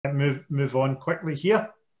move on quickly here.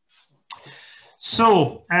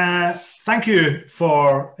 So thank you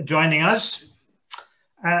for joining us.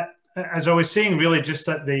 As I was saying, really just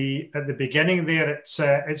at the beginning there,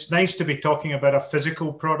 it's nice to be talking about a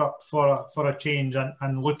physical product for a change,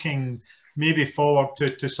 and looking maybe forward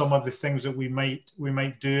to some of the things that we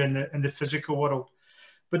might do in the physical world.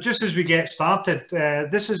 But just as we get started,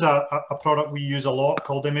 this is a product we use a lot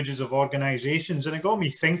called Images of Organizations, and it got me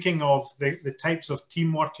thinking of the types of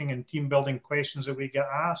team working and team building questions that we get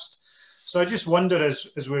asked. So I just wonder,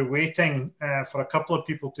 as we're waiting for a couple of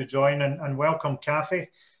people to join, and welcome Kathy,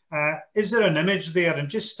 is there an image there? And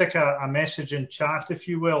just stick a message in chat, if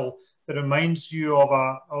you will, that reminds you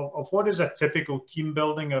of what is a typical team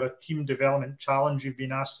building or a team development challenge you've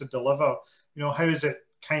been asked to deliver. You know, how is it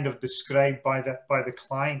kind of described by the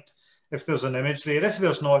client? If there's an image there, if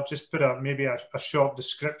there's not, just put maybe a short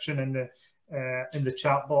description in the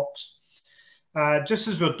chat box. Just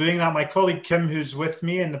as we're doing that, my colleague Kim, who's with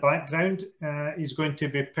me in the background, is going to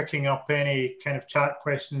be picking up any kind of chat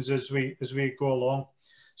questions as we go along.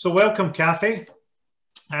 So welcome, Kathy.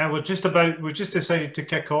 We've just decided to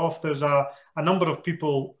kick off. There's a number of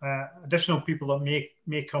people, additional people that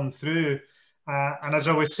may come through. And as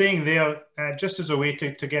I was saying there, just as a way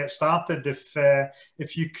to get started,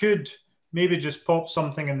 if you could maybe just pop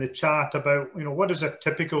something in the chat about, you know, what is a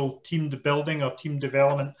typical team building or team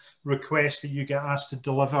development request that you get asked to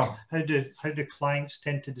deliver? How do clients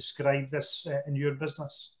tend to describe this in your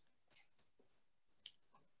business?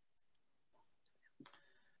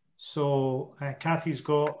 So Kathy's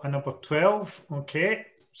got a number 12. Okay,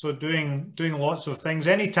 so doing lots of things.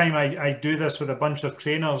 Anytime I do this with a bunch of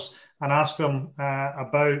trainers and ask them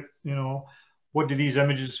about, you know, what do these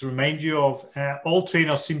images remind you of, all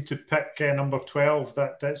trainers seem to pick number 12.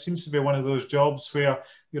 That seems to be one of those jobs where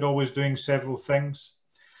you're always doing several things.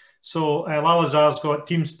 So Lalazar's got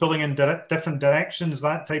teams pulling in different directions,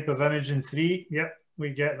 that type of image in 3. Yep,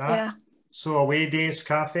 we get that. Yeah. So away days,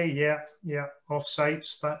 Kathy, yeah, off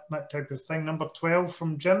sites, that type of thing. Number 12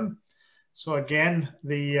 from Jim. So again,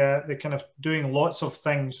 the kind of doing lots of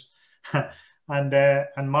things.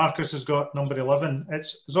 And Marcus has got number 11.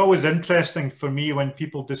 It's always interesting for me when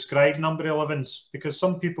people describe number 11s, because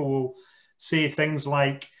some people will say things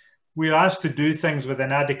like, we're asked to do things with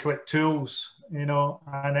inadequate tools, you know,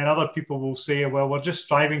 and then other people will say, well, we're just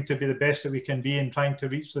striving to be the best that we can be and trying to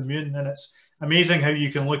reach the moon. And it's amazing how you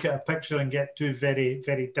can look at a picture and get two very,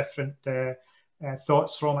 very different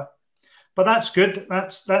thoughts from it. But that's good.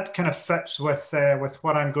 That kind of fits with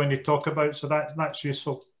what I'm going to talk about. So that's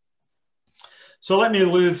useful. So let me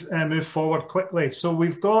move forward quickly. So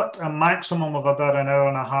we've got a maximum of about an hour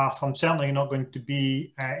and a half. I'm certainly not going to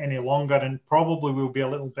be any longer, and probably will be a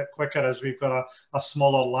little bit quicker as we've got a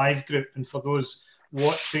smaller live group. And for those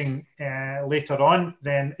watching later on,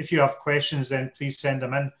 then if you have questions, then please send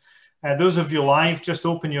them in. Those of you live, just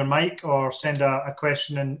open your mic or send a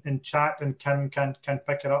question in chat, and Kim can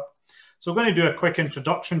pick it up. So I'm going to do a quick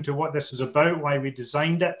introduction to what this is about, why we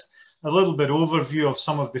designed it, a little bit overview of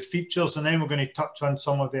some of the features, and then we're going to touch on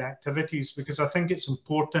some of the activities, because I think it's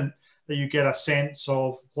important that you get a sense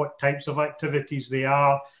of what types of activities they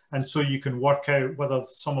are, and so you can work out whether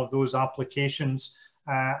some of those applications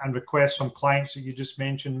and requests from clients that you just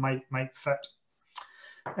mentioned might fit.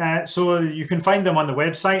 So you can find them on the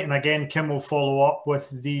website, and again, Kim will follow up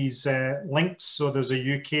with these links. So there's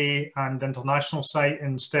a UK and international site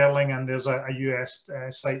in sterling, and there's a US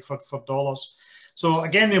site for dollars. So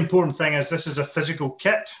again, the important thing is this is a physical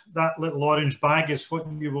kit. That little orange bag is what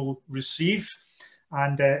you will receive.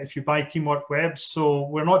 And if you buy Teamwork Webs, so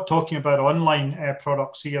we're not talking about online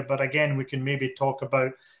products here, but again, we can maybe talk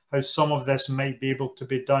about how some of this might be able to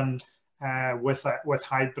be done with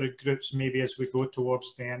hybrid groups, maybe as we go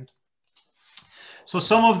towards the end. So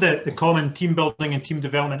some of the common team building and team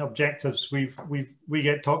development objectives we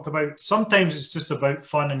get talked about. Sometimes it's just about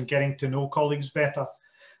fun and getting to know colleagues better.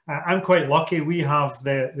 I'm quite lucky. We have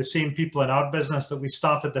the same people in our business that we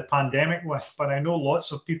started the pandemic with, but I know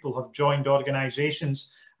lots of people have joined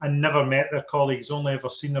organizations and never met their colleagues, only ever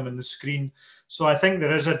seen them on the screen. So I think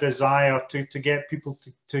there is a desire to get people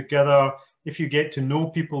together. If you get to know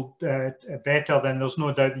people better, then there's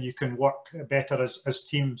no doubt that you can work better as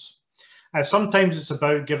teams. Sometimes it's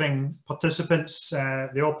about giving participants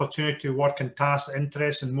the opportunity to work in tasks,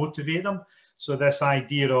 interests, and motivate them. So this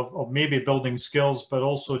idea of maybe building skills, but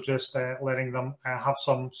also just letting them have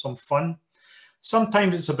some fun.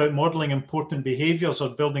 Sometimes it's about modeling important behaviors or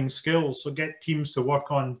building skills. So get teams to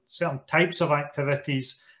work on certain types of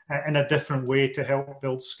activities in a different way to help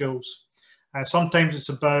build skills. Sometimes it's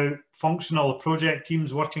about functional project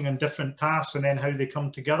teams working on different tasks and then how they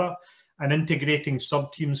come together. and integrating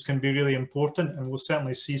sub-teams can be really important, and we'll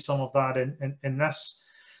certainly see some of that in this.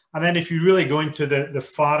 And then if you really go into the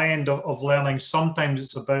far end of learning, sometimes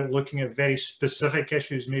it's about looking at very specific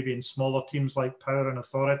issues, maybe in smaller teams like power and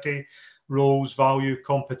authority, roles, value,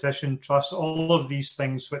 competition, trust, all of these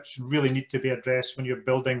things which really need to be addressed when you're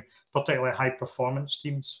building particularly high performance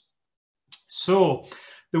teams. So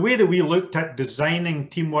the way that we looked at designing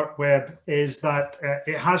Teamwork Web is that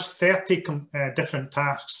it has 30 different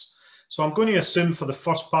tasks. So I'm going to assume for the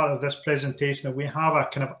first part of this presentation that we have a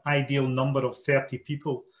kind of ideal number of 30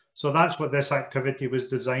 people. So that's what this activity was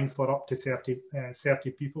designed for, up to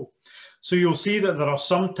 30 people. So you'll see that there are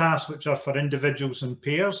some tasks which are for individuals and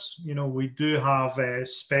pairs. You know, we do have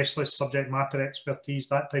specialist subject matter expertise,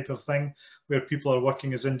 that type of thing, where people are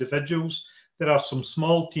working as individuals. There are some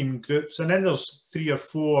small team groups, and then there's 3 or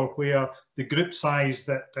 4 where the group size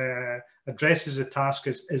that addresses the task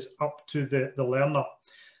is up to the learner.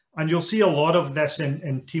 And you'll see a lot of this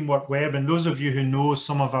in Teamwork Web, and those of you who know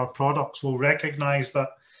some of our products will recognize that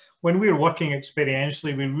when we're working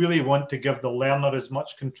experientially, we really want to give the learner as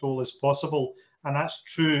much control as possible. And that's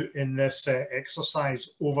true in this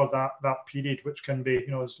exercise over that period, which can be, you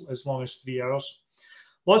know, as long as 3 hours.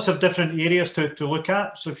 Lots of different areas to look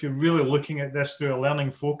at. So if you're really looking at this through a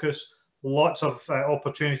learning focus, lots of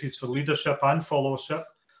opportunities for leadership and followership,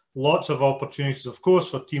 lots of opportunities, of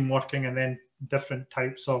course, for team working, and then different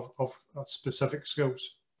types of specific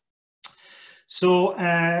skills. So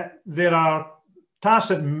there are tasks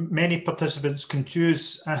that many participants can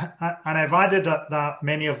choose, and I've added that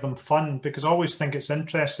many of them fun, because I always think it's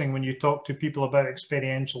interesting when you talk to people about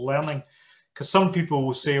experiential learning, because some people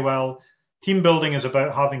will say, well, team building is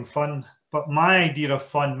about having fun, but my idea of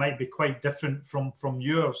fun might be quite different from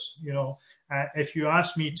yours. You know, if you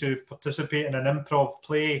ask me to participate in an improv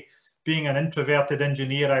play, being an introverted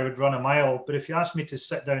engineer, I would run a mile, but if you ask me to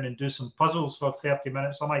sit down and do some puzzles for 30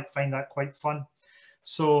 minutes, I might find that quite fun.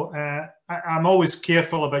 So I'm always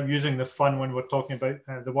careful about using the fun when we're talking about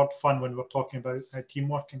the word fun when we're talking about team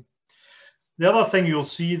working. The other thing you'll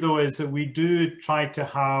see, though, is that we do try to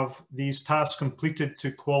have these tasks completed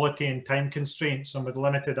to quality and time constraints and with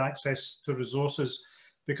limited access to resources,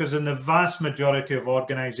 because in the vast majority of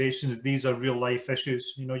organizations, these are real life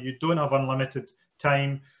issues. You know, you don't have unlimited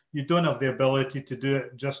time. You don't have the ability to do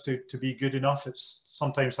it just to be good enough. It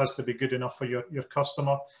sometimes has to be good enough for your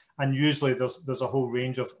customer. And usually there's a whole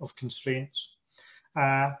range of constraints.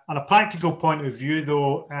 On a practical point of view,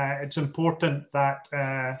 though, it's important that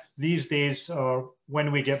these days, or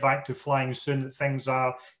when we get back to flying soon, that things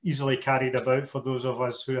are easily carried about for those of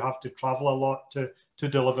us who have to travel a lot to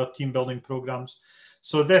deliver team building programs.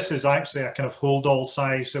 So this is actually a kind of hold-all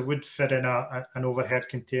size. It would fit in an overhead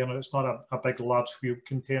container. It's not a big, large wheel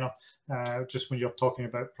container, just when you're talking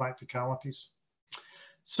about practicalities.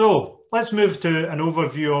 So let's move to an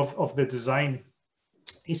overview of the design.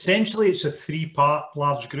 Essentially, it's a 3-part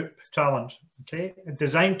large group challenge, okay?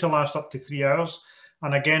 Designed to last up to 3 hours.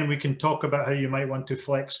 And again, we can talk about how you might want to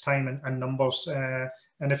flex time and numbers.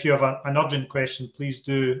 And if you have an urgent question, please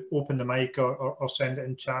do open the mic or send it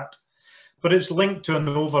in chat. But it's linked to an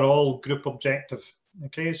overall group objective.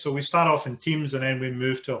 Okay, so we start off in teams and then we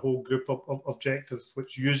move to a whole group of objectives,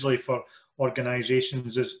 which usually for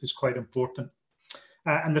organizations is quite important.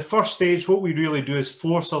 And the first stage, what we really do is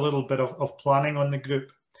force a little bit of planning on the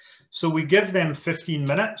group. So we give them 15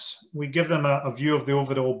 minutes. We give them a view of the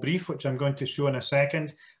overall brief, which I'm going to show in a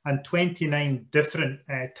second, and 29 different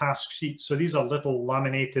task sheets. So these are little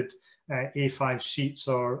laminated A5 sheets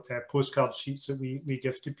or postcard sheets that we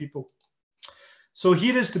give to people. So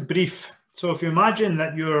here is the brief. So if you imagine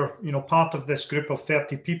that you're, part of this group of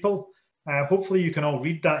 30 people, hopefully you can all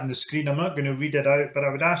read that on the screen. I'm not going to read it out, but I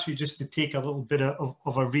would ask you just to take a little bit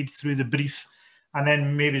of a read through the brief, and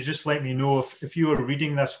then maybe just let me know if you were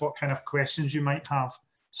reading this, what kind of questions you might have.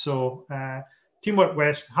 So Teamwork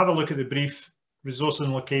West, have a look at the brief, resources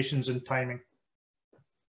and locations and timing.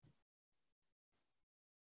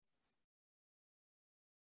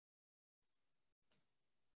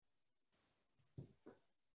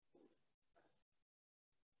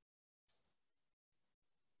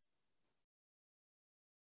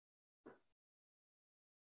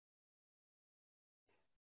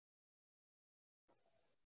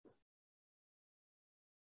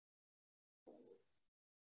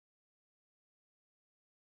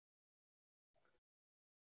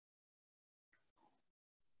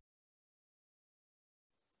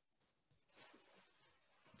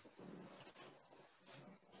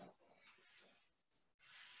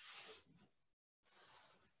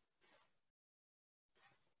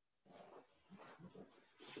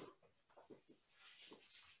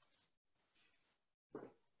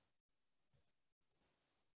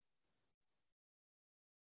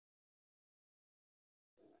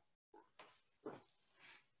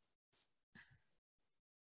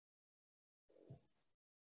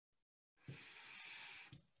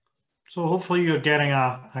 So hopefully you're getting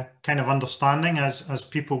a kind of understanding as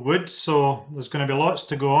people would. So there's going to be lots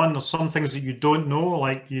to go on. There's some things that you don't know,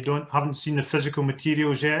 like you haven't seen the physical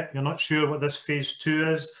materials yet. You're not sure what this phase 2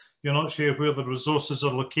 is. You're not sure where the resources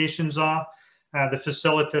or locations are. The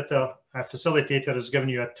facilitator has given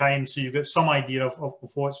you a time, so you've got some idea of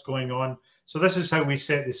what's going on. So this is how we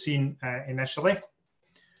set the scene initially.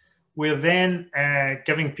 We're then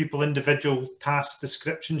giving people individual task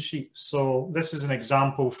description sheets. So this is an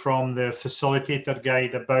example from the facilitator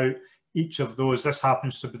guide about each of those. This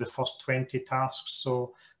happens to be the first 20 tasks.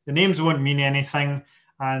 So the names won't mean anything,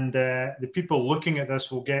 and the people looking at this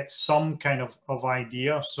will get some kind of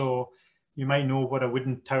idea. So you might know what a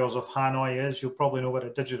Wooden Towers of Hanoi is. You'll probably know what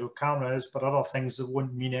a digital camera is, but other things that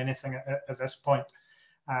won't mean anything at this point.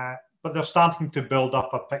 But they're starting to build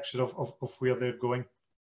up a picture of where they're going.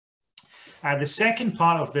 The second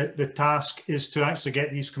part of the task is to actually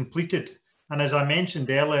get these completed. And as I mentioned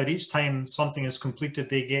earlier, each time something is completed,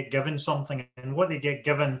 they get given something. And what they get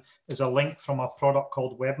given is a link from a product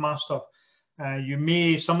called Webmaster.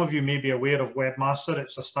 Some of you may be aware of Webmaster.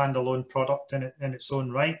 It's a standalone product in its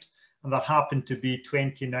own right. And there happen to be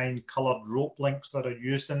 29 colored rope links that are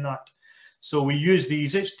used in that. So we use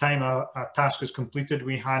these each time a task is completed.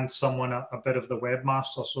 We hand someone a bit of the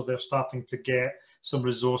Webmaster, so they're starting to get some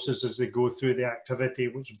resources as they go through the activity,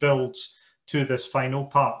 which builds to this final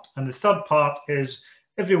part. And the third part is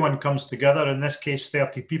everyone comes together, in this case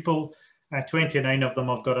 30 people. 29 of them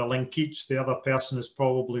have got a link each. The other person is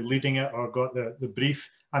probably leading it or got the brief,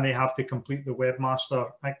 and they have to complete the Webmaster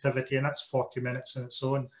activity, and that's 40 minutes in its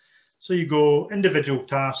own. So you go individual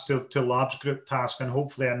task to large group task, and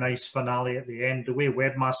hopefully a nice finale at the end. The way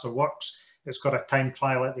Webmaster works, it's got a time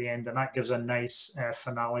trial at the end, and that gives a nice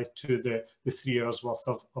finale to the 3 hours worth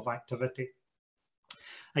of activity.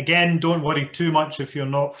 Again, don't worry too much if you're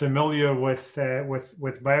not familiar with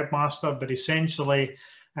Webmaster, but essentially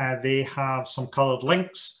they have some colored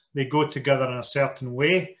links. They go together in a certain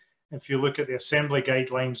way. If you look at the assembly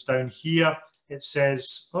guidelines down here, it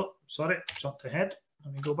says, oh, sorry, jumped ahead.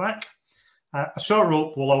 Let me go back. A short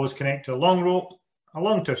rope will always connect to a long rope, a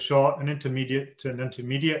long to a short, an intermediate to an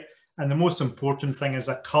intermediate. And the most important thing is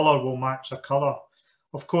a color will match a color.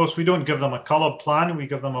 Of course, we don't give them a colored plan. We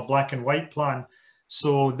give them a black and white plan.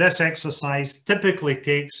 So this exercise typically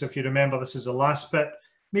takes, if you remember, this is the last bit,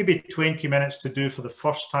 maybe 20 minutes to do for the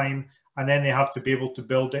first time. And then they have to be able to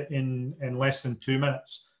build it in less than 2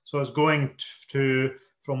 minutes. So it's going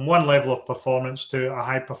from one level of performance to a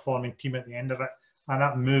high performing team at the end of it. And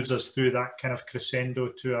that moves us through that kind of crescendo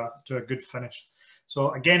to a good finish.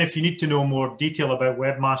 So again, if you need to know more detail about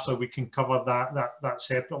Webmaster, we can cover that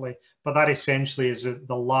separately. But that essentially is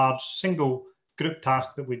the large single group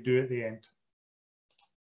task that we do at the end.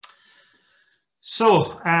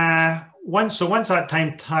 So once that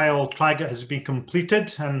time trial target has been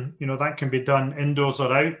completed, and that can be done indoors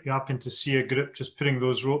or out. You happen to see a group just putting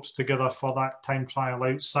those ropes together for that time trial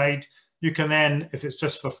outside. You can then, if it's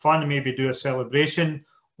just for fun, maybe do a celebration,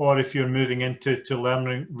 or if you're moving into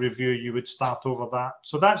learning review, you would start over that.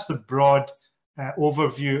 So that's the broad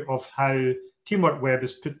overview of how Teamwork Web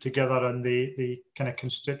is put together and the kind of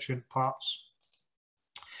constituent parts.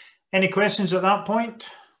 Any questions at that point?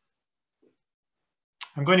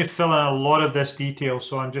 I'm going to fill in a lot of this detail,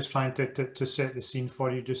 so I'm just trying to set the scene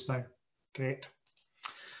for you just now. Great.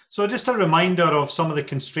 So just a reminder of some of the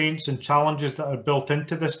constraints and challenges that are built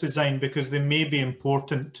into this design, because they may be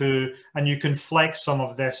important to, and you can flex some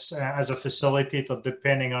of this as a facilitator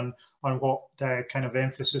depending on what kind of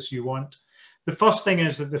emphasis you want. The first thing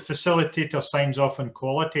is that the facilitator signs off on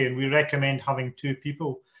quality, and we recommend having 2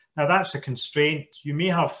 people. Now that's a constraint. You may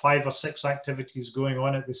have 5 or 6 activities going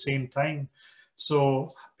on at the same time.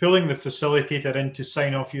 So pulling the facilitator in to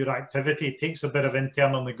sign off your activity takes a bit of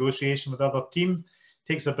internal negotiation with other team.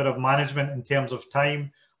 Takes a bit of management in terms of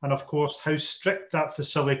time, and of course how strict that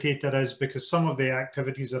facilitator is, because some of the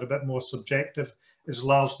activities are a bit more subjective, is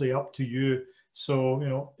largely up to you.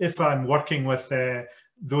 So if I'm working with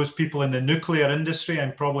those people in the nuclear industry,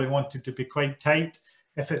 I'm probably wanting to be quite tight.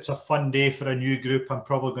 If it's a fun day for a new group, I'm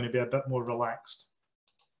probably going to be a bit more relaxed.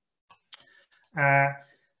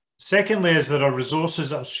 Secondly, is there are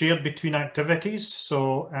resources that are shared between activities.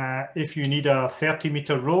 So if you need a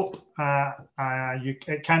 30-meter rope,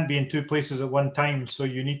 it can be in 2 places at one time. So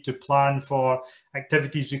you need to plan for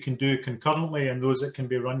activities you can do concurrently and those that can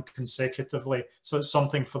be run consecutively. So it's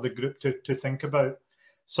something for the group to think about.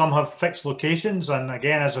 Some have fixed locations. And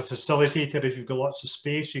again, as a facilitator, if you've got lots of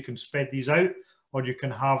space, you can spread these out, or you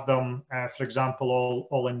can have them, for example,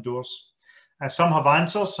 all indoors. Some have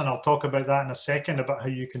answers, and I'll talk about that in a second, about how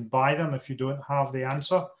you can buy them if you don't have the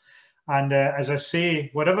answer. And as I say,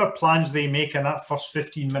 whatever plans they make in that first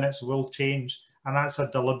 15 minutes will change. And that's a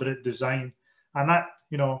deliberate design. And that,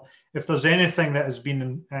 you know, if there's anything that has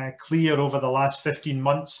been clear over the last 15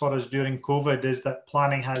 months for us during COVID, is that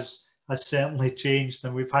planning has certainly changed,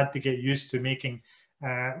 and we've had to get used to making,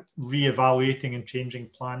 re-evaluating and changing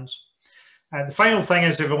plans. The final thing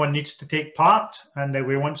is everyone needs to take part, and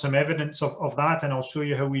we want some evidence of that, and I'll show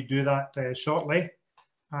you how we do that shortly.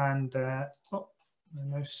 And oh, the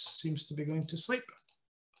mouse seems to be going to sleep.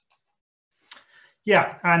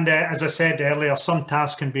 Yeah, and as I said earlier, some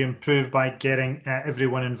tasks can be improved by getting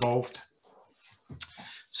everyone involved.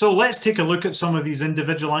 So let's take a look at some of these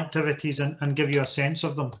individual activities and give you a sense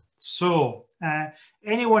of them. So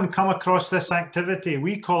anyone come across this activity?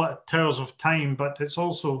 We call it Towers of Time, but it's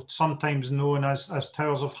also sometimes known as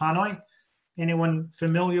Towers of Hanoi. Anyone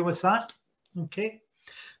familiar with that? Okay.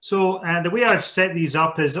 So the way I've set these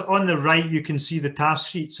up is on the right, you can see the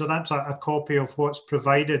task sheet. So that's a copy of what's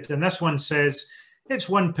provided. And this one says, it's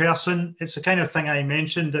one person. It's the kind of thing I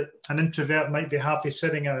mentioned that an introvert might be happy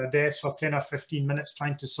sitting at a desk for 10 or 15 minutes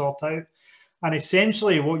trying to sort out. And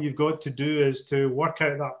essentially what you've got to do is to work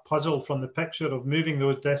out that puzzle from the picture of moving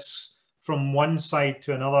those discs from one side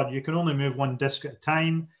to another. You can only move one disc at a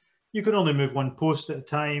time. You can only move one post at a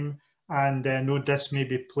time, and no disc may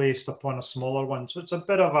be placed upon a smaller one. So it's a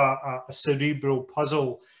bit of a cerebral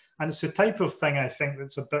puzzle. And it's the type of thing I think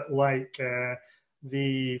that's a bit like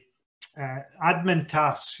the admin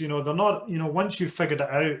tasks. You know, they're not, you know, once you've figured it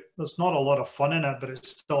out, there's not a lot of fun in it, but it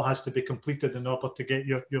still has to be completed in order to get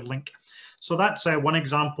your link. So that's one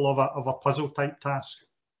example of a puzzle type task.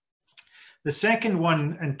 The second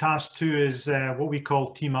one in task 2 is what we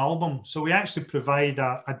call Team Album. So we actually provide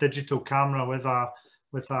a digital camera with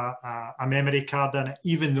a memory card in it,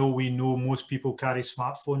 even though we know most people carry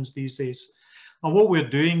smartphones these days. And what we're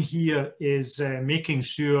doing here is making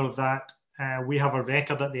sure that we have a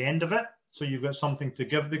record at the end of it. So you've got something to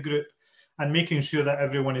give the group, and making sure that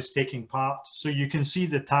everyone is taking part. So you can see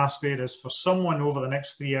the task there is for someone over the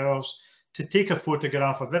next 3 hours to take a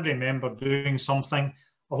photograph of every member doing something,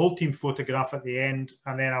 a whole team photograph at the end,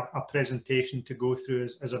 and then a presentation to go through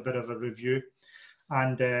as a bit of a review.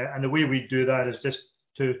 And the way we do that is just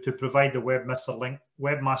to provide the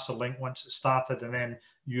webmaster link once it's started, and then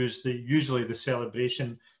use usually the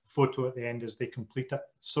celebration photo at the end as they complete it.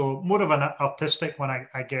 So more of an artistic one,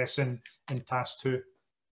 I guess, in task 2.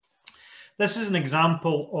 This is an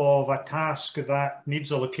example of a task that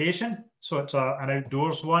needs a location. So it's an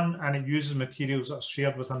outdoors one, and it uses materials that are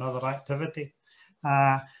shared with another activity.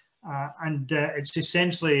 It's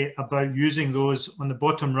essentially about using those. On the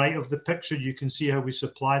bottom right of the picture, you can see how we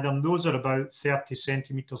supply them. Those are about 30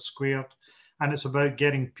 centimeters squared, and it's about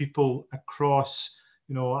getting people across,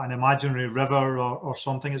 you know, an imaginary river or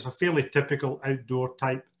something. It's a fairly typical outdoor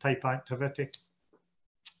type activity.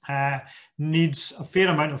 Needs a fair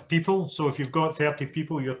amount of people. So if you've got 30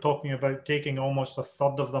 people, you're talking about taking almost a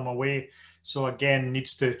third of them away. So again,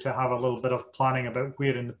 needs to have a little bit of planning about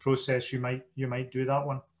where in the process you might do that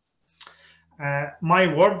one.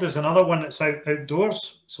 My Word is another one that's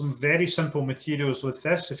outdoors. Some very simple materials with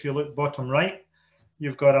this. If you look bottom right,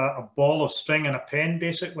 you've got a ball of string and a pen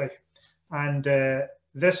basically. And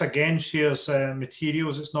this again shares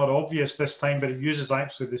materials. It's not obvious this time, but it uses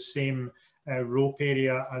actually the same rope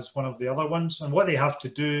area as one of the other ones. And what they have to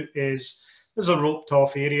do is, there's a roped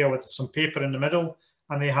off area with some paper in the middle,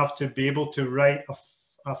 and they have to be able to write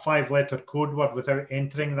a 5-letter code word without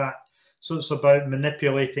entering that. So it's about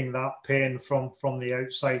manipulating that pen from the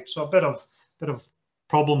outside. So a bit of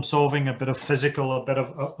problem solving, a bit of physical, a bit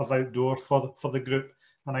of outdoor for the group,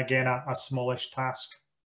 and again a smallish task.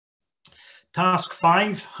 Task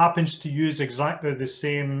 5 happens to use exactly the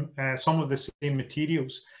same, some of the same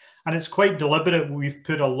materials. And it's quite deliberate. We've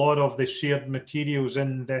put a lot of the shared materials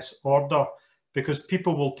in this order, because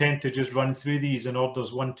people will tend to just run through these in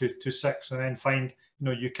orders 1 to 6 and then find, you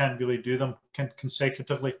know, you can't really do them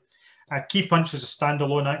consecutively. Key Punch is a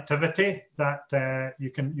standalone activity that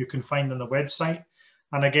you can find on the website.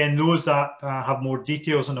 And again, those that have more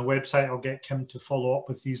details on the website, I'll get Kim to follow up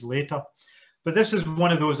with these later. But this is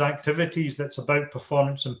one of those activities that's about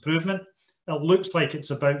performance improvement. It looks like it's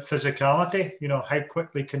about physicality. You know, how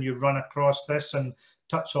quickly can you run across this and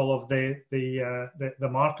touch all of the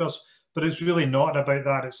markers? But it's really not about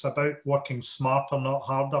that. It's about working smarter, not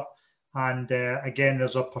harder. And again,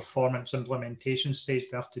 there's a performance implementation stage.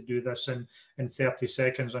 They have to do this in 30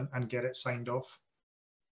 seconds and get it signed off.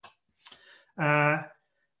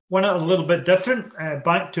 One a little bit different,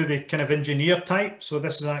 back to the kind of engineer type. So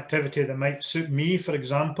this is an activity that might suit me, for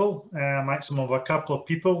example, maximum of a couple of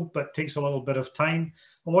people, but takes a little bit of time.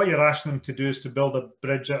 And what you're asking them to do is to build a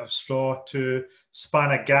bridge out of straw to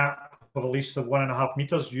span a gap of at least 1.5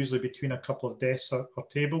 meters, usually between a couple of desks or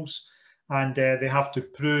tables. And they have to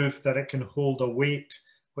prove that it can hold a weight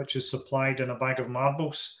which is supplied in a bag of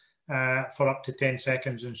marbles for up to 10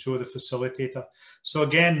 seconds and show the facilitator. So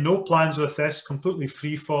again, no plans with this, completely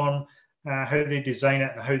free form. How they design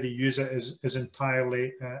it and how they use it is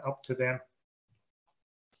entirely up to them.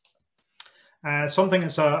 Something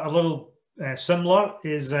that's a little similar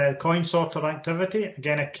is coin sorter activity.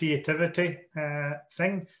 Again, a creativity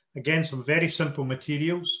thing. Again, some very simple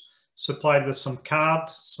materials supplied with some card,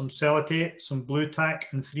 some sellotape, some blue tack,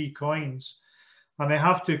 and 3 coins. And they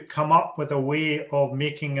have to come up with a way of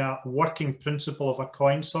making a working principle of a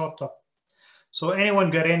coin sorter. So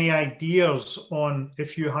anyone got any ideas on,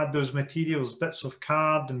 if you had those materials, bits of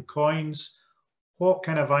card and coins, what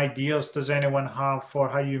kind of ideas does anyone have for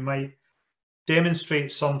how you might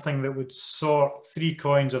demonstrate something that would sort 3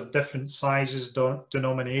 coins of different sizes,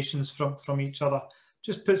 denominations from each other?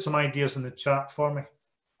 Just put some ideas in the chat for me.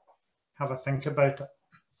 Have a think about it.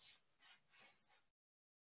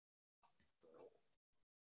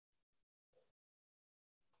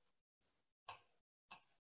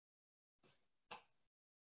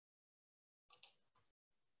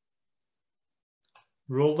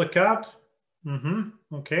 Roll the card.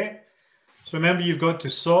 Okay. So remember, you've got to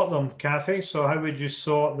sort them, Kathy. So how would you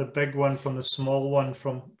sort the big one from the small one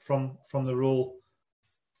from the roll?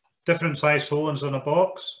 Different size holdings in a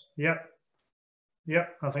box. Yep.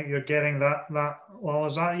 Yep. I think you're getting that. Well,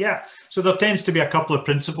 is that? Yeah. So there tends to be a couple of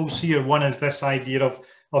principles here. One is this idea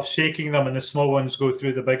of shaking them, and the small ones go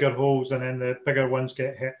through the bigger holes, and then the bigger ones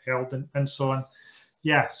get held, and so on.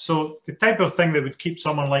 Yeah, so the type of thing that would keep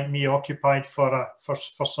someone like me occupied for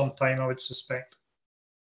some time, I would suspect.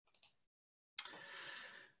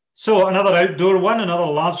 So another outdoor one, another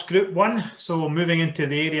large group one. So moving into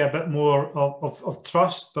the area a bit more of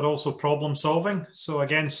trust, but also problem solving. So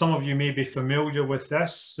again, some of you may be familiar with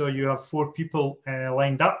this. So you have 4 people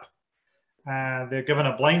lined up. They're given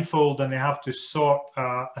a blindfold and they have to sort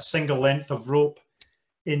a single length of rope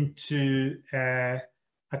into a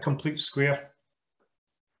complete square.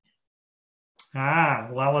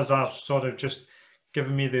 Lalazar sort of just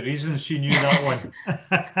giving me the reason she knew that one.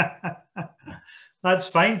 That's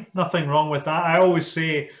fine. Nothing wrong with that. I always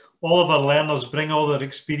say all of our learners bring all their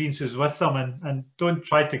experiences with them and don't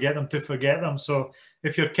try to get them to forget them. So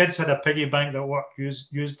if your kids had a piggy bank that worked,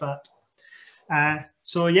 use that.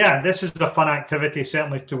 So yeah, this is a fun activity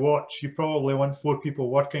certainly to watch. You probably want 4 people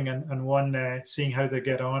working and one seeing how they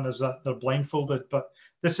get on as that they're blindfolded. But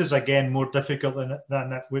this is again more difficult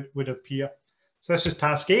than it would appear. So this is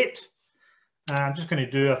task 8. I'm just going to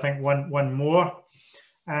do, I think, one more.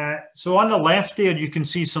 So on the left there, you can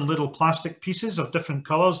see some little plastic pieces of different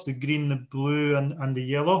colors, the green, the blue, and the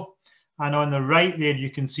yellow. And on the right there, you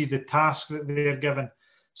can see the task that they're given.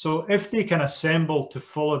 So if they can assemble to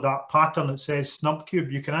follow that pattern that says snub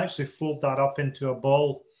cube, you can actually fold that up into a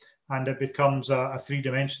ball and it becomes a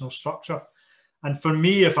 3-dimensional structure. And for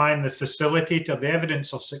me, if I'm the facilitator, the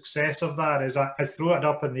evidence of success of that is I throw it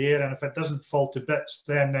up in the air, and if it doesn't fall to bits,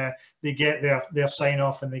 then they get their sign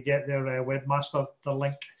off and they get their webmaster the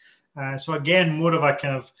link. So again, more of a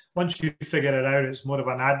kind of, once you figure it out, it's more of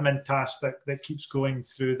an admin task that keeps going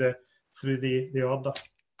through the order.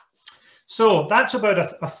 So that's about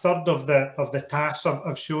a third of the tasks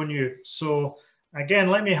I've shown you. So again,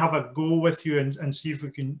 let me have a go with you and see if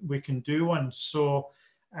we can do one. So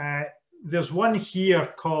there's one here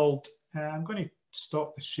called, I'm going to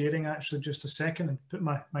stop the sharing actually just a second and put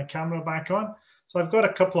my camera back on. So I've got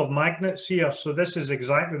a couple of magnets here. So this is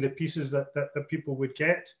exactly the pieces that people would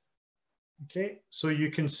get. Okay, so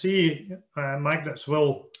you can see magnets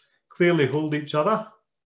will clearly hold each other,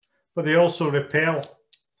 but they also repel.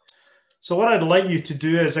 So what I'd like you to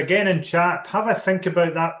do is, again in chat, have a think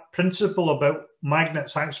about that principle about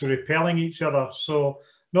magnets actually repelling each other. So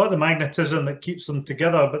not the magnetism that keeps them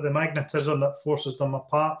together, but the magnetism that forces them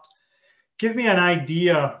apart. Give me an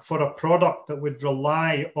idea for a product that would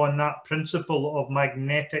rely on that principle of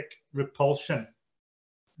magnetic repulsion.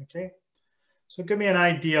 Okay, so give me an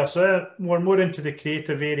idea. So we're more into the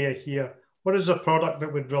creative area here. What is a product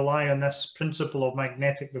that would rely on this principle of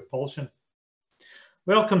magnetic repulsion?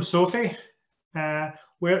 Welcome, Sophie.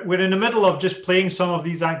 We're in the middle of just playing some of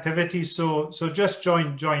these activities, so just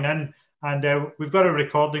join in. And we've got a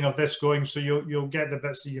recording of this going, so you'll get the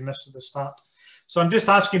bits that you missed at the start. So I'm just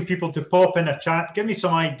asking people to pop in a chat. Give me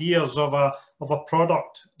some ideas of a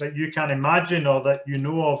product that you can imagine or that you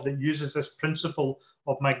know of that uses this principle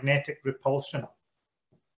of magnetic repulsion.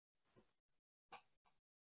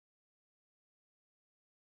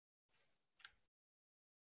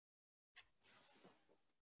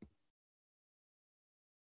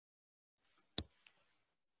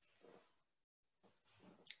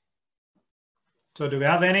 So do we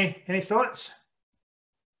have any thoughts?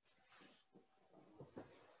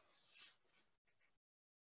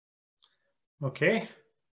 Okay.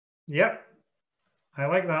 Yep. I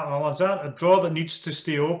like that, Alan. Is that a drawer that needs to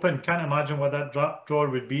stay open? Can't imagine what that drawer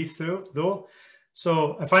would be through, though.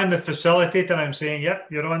 So if I'm the facilitator, I'm saying, yep,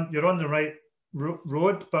 you're on the right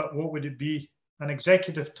road, but what would it be? An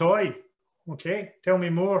executive toy. Okay, tell me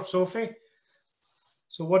more, Sophie.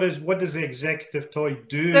 So what does the executive toy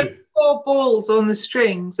do? There's 4 balls on the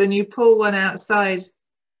strings, and you pull one outside,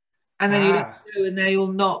 and then you let go, and they all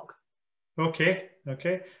knock. Okay.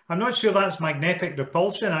 I'm not sure that's magnetic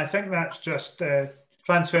repulsion. I think that's just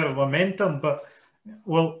transfer of momentum. But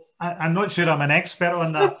well, I'm not sure I'm an expert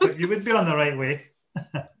on that. But you would be on the right way.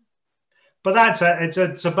 But that's it.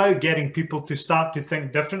 It's about getting people to start to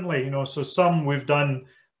think differently. You know, so some we've done,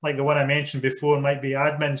 like the one I mentioned before, might be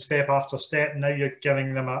admin step after step. Now you're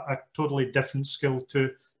giving them a totally different skill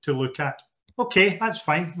to look at. Okay, that's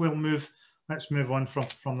fine. Let's move on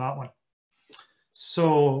from that one.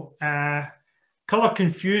 So color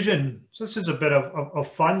confusion. So this is a bit of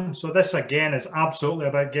fun. So this again is absolutely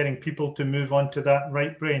about getting people to move on to that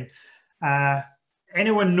right brain.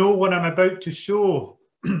 Anyone know what I'm about to show?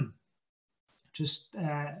 Just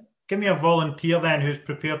give me a volunteer then who's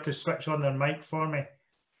prepared to switch on their mic for me.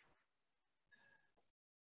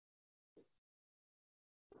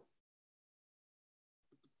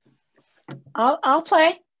 I'll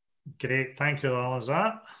play. Great, thank you,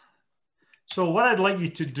 Alizat. So what I'd like you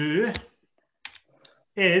to do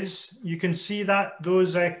is, you can see that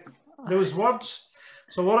those words.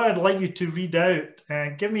 So what I'd like you to read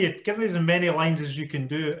out, give me as many lines as you can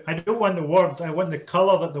do. I don't want the word, I want the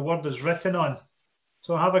color that the word is written on.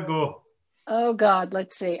 So have a go. Oh God,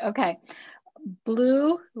 let's see. Okay.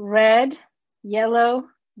 Blue, red, yellow,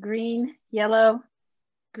 green, yellow,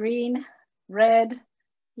 green, red,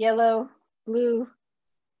 yellow, blue,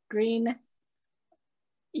 green,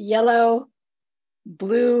 yellow,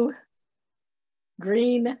 blue,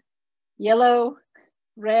 green, yellow,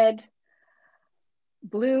 red,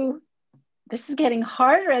 blue. This is getting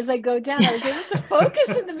harder as I go down. I was able to focus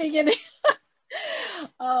in the beginning.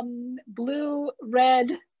 Blue,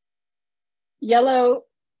 red, yellow,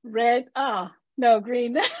 red, no,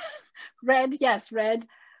 green, red, yes, red,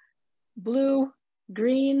 blue,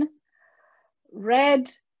 green,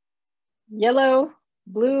 red, yellow,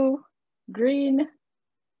 blue, green,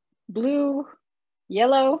 blue,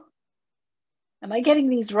 yellow. Am I getting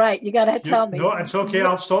these right? You gotta tell me. No, it's okay.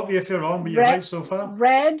 I'll stop you if you're wrong, but you're right so far.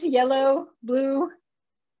 Red, yellow, blue,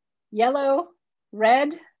 yellow,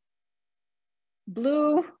 red,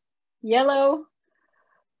 blue, yellow,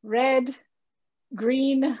 red,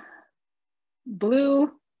 green,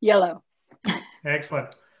 blue, yellow.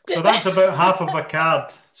 Excellent. So that's about half of a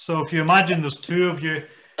card. So if you imagine there's 2 of you,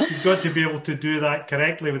 you've got to be able to do that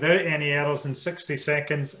correctly without any errors in 60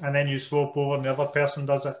 seconds, and then you swap over and the other person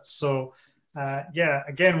does it. So yeah,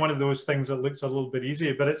 again, one of those things that looks a little bit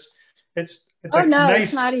easy, but it's oh no, nice...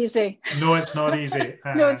 it's not easy. No, it's not easy.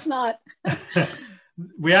 No, it's not.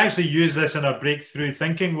 We actually use this in our breakthrough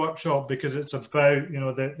thinking workshop because it's about, you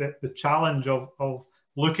know, the challenge of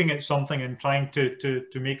looking at something and trying to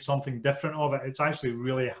make something different of it. It's actually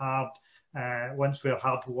really hard once we're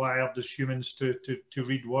hardwired as humans to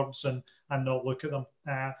read words and not look at them.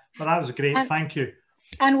 But that was great. Thank you.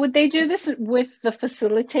 And would they do this with the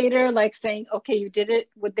facilitator, like saying, okay, you did it?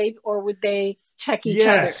 Would they check each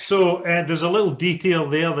other? Yeah, so there's a little detail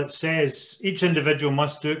there that says each individual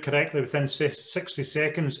must do it correctly within 60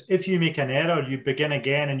 seconds. If you make an error, you begin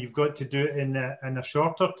again, and you've got to do it in a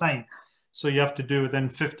shorter time. So you have to do within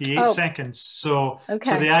 58 seconds. So, okay.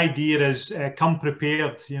 So the idea is come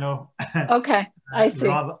prepared, you know. Okay, I see.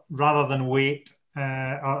 Rather than wait,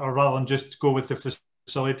 or rather than just go with the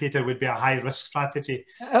facilitator would be a high risk strategy.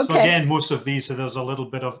 Okay. So again, most of these, there's a little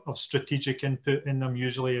bit of strategic input in them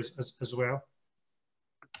usually as well.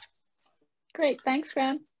 Great, thanks,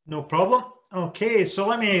 Graham. No problem. Okay, so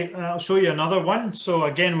let me I'll show you another one. So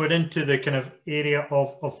again, we're into the kind of area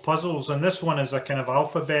of puzzles, and this one is a kind of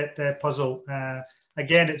alphabet puzzle.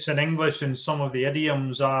 Again, it's in English, and some of the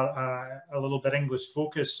idioms are a little bit English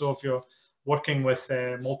focused. So if you're working with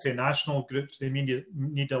multinational groups, they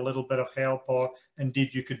need a little bit of help, or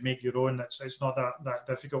indeed you could make your own. It's not that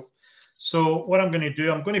difficult. So what I'm going to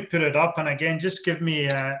do, I'm going to put it up, and again, just give me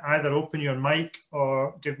either open your mic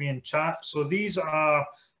or give me in chat. So these are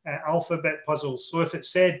alphabet puzzles. So if it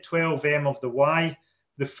said 12M of the Y,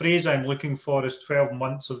 the phrase I'm looking for is 12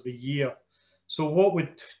 months of the year. So what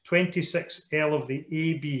would 26L of the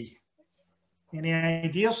A be? Any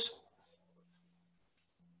ideas?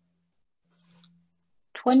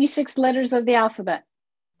 26 letters of the alphabet.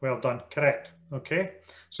 Well done, correct. Okay,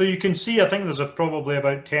 so you can see, I think there's probably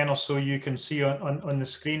about 10 or so you can see on the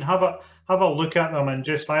screen. Have a look at them and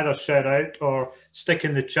just either shout out or stick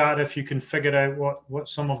in the chat if you can figure out what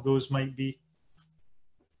some of those might be.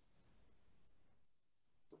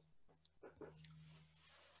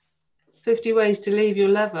 "50 ways to leave your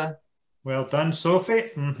lover." Well done,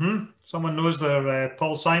 Sophie. Someone knows their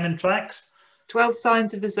Paul Simon tracks. 12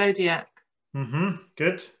 signs of the zodiac.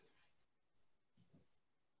 Good.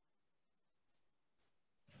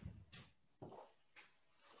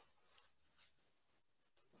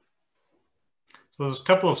 So there's a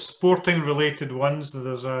couple of sporting related ones.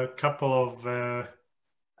 There's a couple of...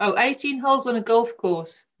 18 holes on a golf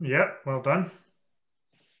course. Yeah, well done.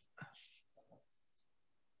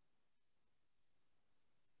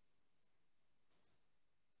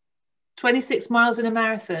 "26 miles in a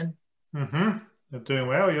marathon." You're doing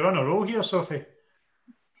well. You're on a roll here, Sophie.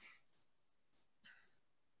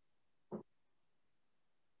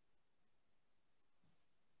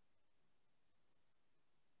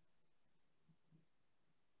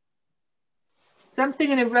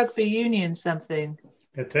 Something in a rugby union something.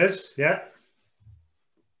 It is, yeah.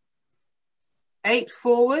 8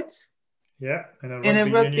 forwards. Yeah, in a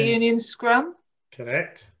rugby union scrum.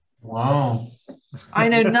 Correct. Wow. I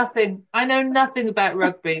know nothing. I know nothing about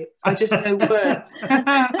rugby. I just know words.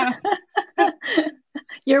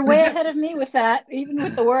 You're way ahead of me with that, even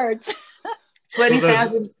with the words.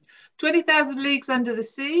 20,000 leagues under the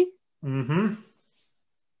sea.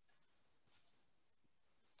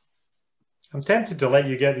 I'm tempted to let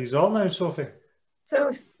you get these all now, Sophie.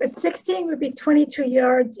 So at 16 would be 22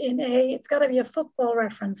 yards in a, it's got to be a football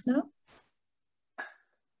reference, no?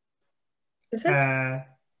 Is it?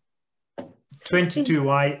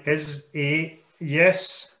 22Y is a,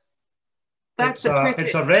 yes. That's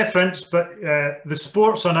it's a reference, but the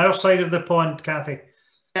sport's on our side of the pond, Kathy.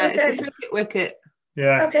 Yeah, okay. It's a cricket wicket.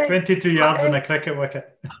 Yeah, okay. 22 yards in a cricket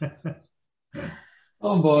wicket.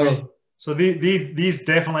 Oh boy. So these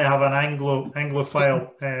definitely have an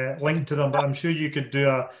Anglophile link to them, but I'm sure you could do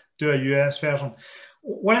a US version.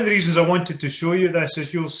 One of the reasons I wanted to show you this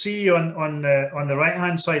is you'll see on the right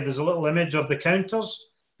hand side there's a little image of the counters,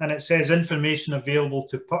 and it says information available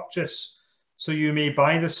to purchase. So you may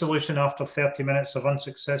buy the solution after 30 minutes of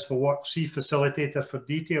unsuccessful work. See facilitator for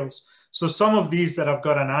details. So some of these that have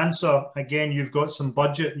got an answer, again, you've got some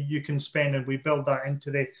budget you can spend, and we build that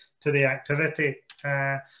into the activity.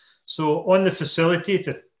 So on the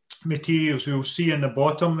facilitated materials, you'll see in the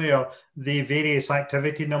bottom there the various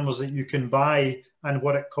activity numbers that you can buy and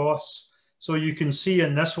what it costs. So you can see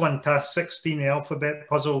in this one, task 16, the alphabet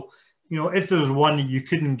puzzle, you know, if there was one that you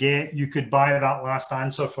couldn't get, you could buy that last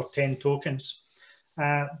answer for 10 tokens.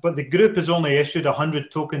 But the group has only issued 100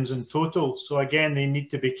 tokens in total. So again, they need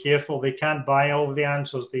to be careful. They can't buy all of the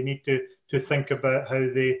answers. They need to think about how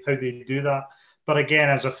they do that. But again,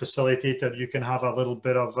 as a facilitator, you can have a little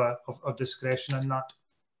bit of discretion in that.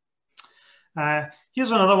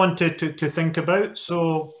 Here's another one to think about.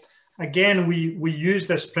 So again, we use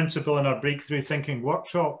this principle in our breakthrough thinking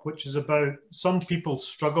workshop, which is about some people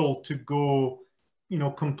struggle to go, you know,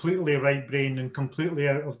 completely right brain and completely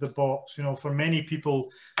out of the box. You know, for many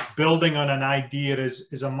people, building on an idea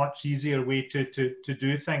is a much easier way to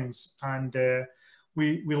do things. And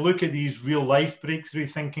we look at these real life breakthrough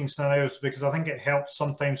thinking scenarios because I think it helps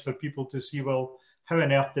sometimes for people to see, well, how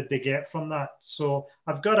on earth did they get from that? So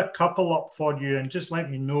I've got a couple up for you, and just let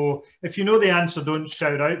me know. If you know the answer, don't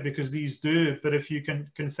shout out because these do, but if you can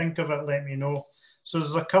think of it, let me know. So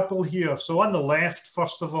there's a couple here. So on the left,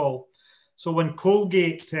 first of all, so when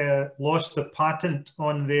Colgate lost the patent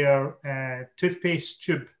on their toothpaste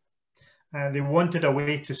tube, they wanted a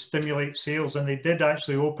way to stimulate sales, and they did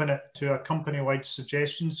actually open it to a company-wide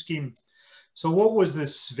suggestion scheme. So what was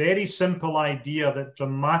this very simple idea that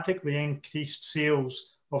dramatically increased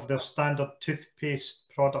sales of their standard toothpaste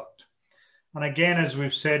product? And again, as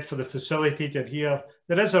we've said for the facilitator here,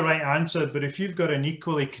 there is a right answer, but if you've got an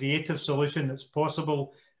equally creative solution that's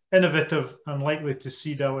possible, innovative, and likely to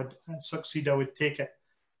succeed, I would take it.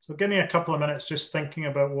 So give me a couple of minutes just thinking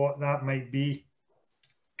about what that might be.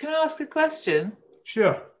 Can I ask a question?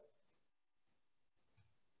 Sure.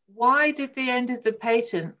 Why did the end of the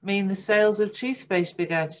patent mean the sales of toothpaste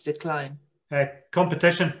began to decline?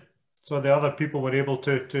 Competition. So the other people were able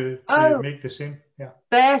to make the same. Yeah.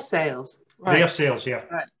 Their sales. Right. Their sales, yeah.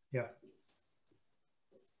 Right. Yeah.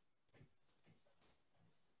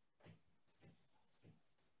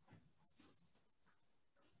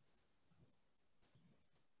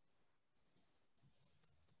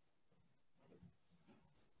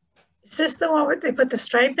 Is this the one where they put the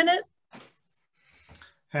stripe in it?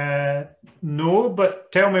 No,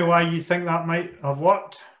 but tell me why you think that might have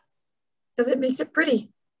worked. Because it makes it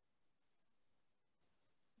pretty.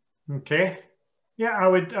 Okay. Yeah, I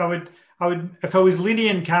would, if I was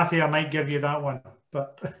lenient, Kathy, I might give you that one,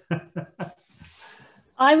 but.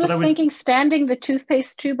 I was thinking standing the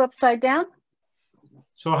toothpaste tube upside down.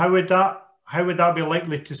 So how would that be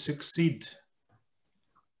likely to succeed?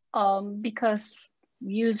 Because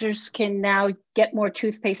users can now get more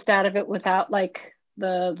toothpaste out of it without like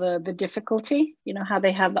the difficulty, you know, how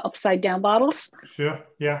they have the upside down bottles. Sure,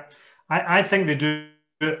 yeah. I think they do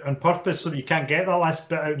it on purpose so that you can't get that last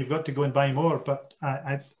bit out and you've got to go and buy more, but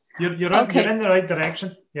you're Okay. in the right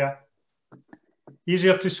direction, yeah.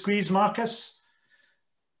 Easier to squeeze, Marcus?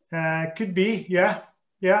 Could be, yeah.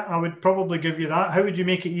 Yeah, I would probably give you that. How would you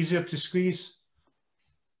make it easier to squeeze?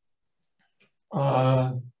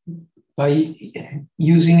 By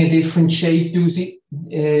using a different shape, use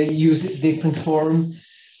a different form,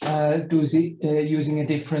 using a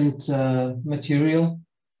different material.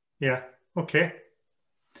 Yeah, okay.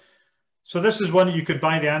 So this is one you could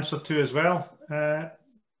buy the answer to as well.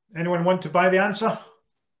 Anyone want to buy the answer?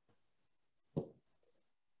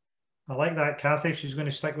 I like that, Kathy. She's going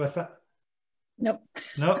to stick with it. Nope.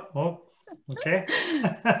 No? Oh, okay.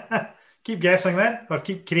 Keep guessing then, or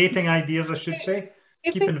keep creating ideas, I should say.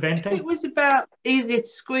 Keep inventing. If it was about easier to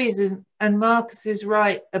squeeze, and Marcus is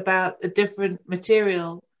right about a different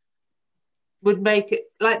material, would make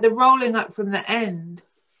it like the rolling up from the end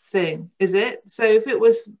thing, is it? So if it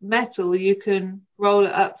was metal, you can roll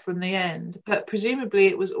it up from the end, but presumably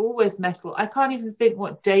it was always metal. I can't even think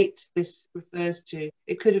what date this refers to.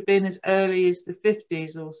 It could have been as early as the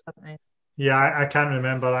 50s or something. Yeah, I can't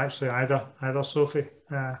remember actually either, Sophie.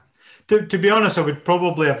 To be honest, I would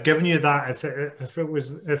probably have given you that if it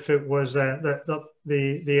was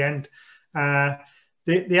the end.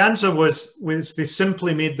 The answer was they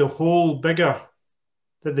simply made the hole bigger,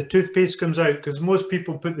 that the toothpaste comes out, because most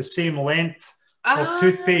people put the same length of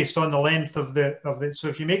toothpaste on the length of the. So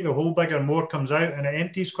if you make the hole bigger, more comes out and it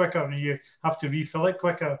empties quicker, and you have to refill it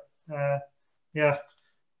quicker. Yeah.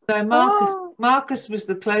 So Marcus was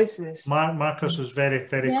the closest. Marcus was very,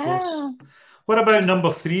 very close. What about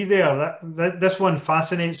number 3 there? This one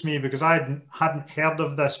fascinates me because I hadn't heard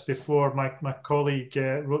of this before. My colleague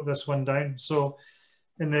wrote this one down. So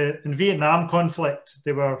in Vietnam conflict,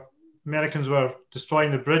 Americans were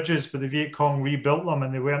destroying the bridges, but the Viet Cong rebuilt them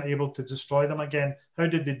and they weren't able to destroy them again. How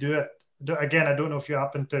did they do it? Again, I don't know if you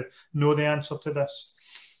happen to know the answer to this.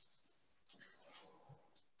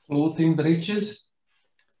 Floating bridges.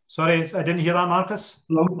 Sorry, I didn't hear that, Marcus.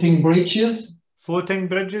 Floating bridges. Floating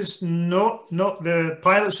bridges? No. The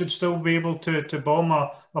pilots would still be able to bomb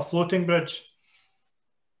a floating bridge.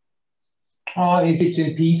 If it's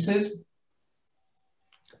in pieces?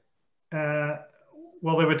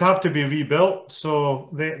 Well, they would have to be rebuilt. So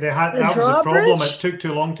that was the problem. It took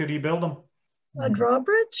too long to rebuild them. A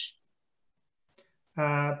drawbridge?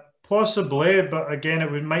 Possibly, but again,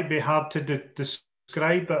 it might be hard to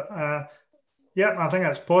describe. But yeah, I think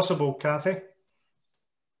that's possible, Kathy.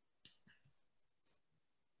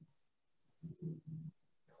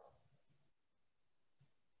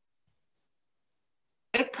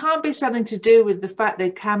 It can't be something to do with the fact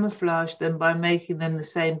they camouflaged them by making them the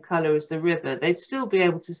same color as the river. They'd still be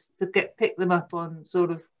able to pick them up on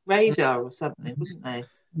sort of radar or something, wouldn't they?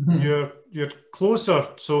 You're closer,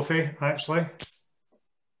 Sophie. Actually,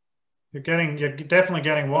 you're definitely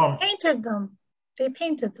getting warm. They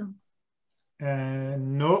painted them.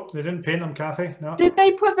 No, they didn't paint them, Kathy. No. Did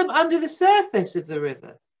they put them under the surface of the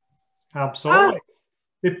river? Absolutely.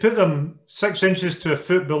 They put them 6 inches to a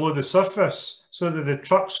foot below the surface so that the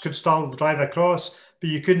trucks could still drive across,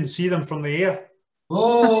 but you couldn't see them from the air.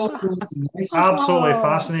 Oh, absolutely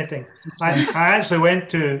fascinating. I actually went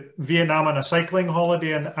to Vietnam on a cycling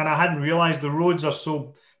holiday, and I hadn't realized the rivers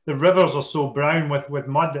are so brown with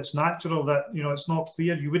mud. It's natural that, it's not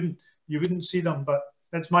clear. You wouldn't see them, but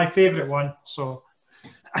it's my favorite one. So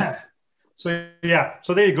yeah,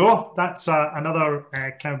 so there you go. That's another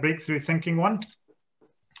kind of breakthrough thinking one.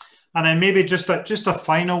 And then maybe just a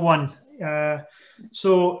final one.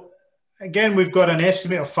 So again, we've got an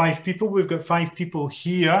estimate of 5 people. We've got 5 people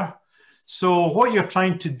here. So what you're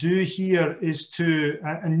trying to do here is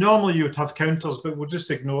and normally you would have counters, but we'll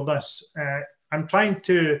just ignore this. I'm trying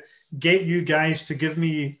to get you guys to give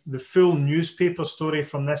me the full newspaper story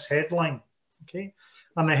from this headline. Okay.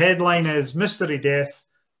 And the headline is Mystery Death,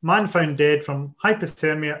 Man Found Dead from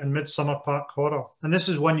Hypothermia in Midsummer Park Horror. And this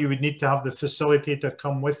is one you would need to have the facilitator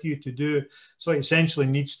come with you to do. So it essentially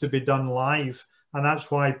needs to be done live. And that's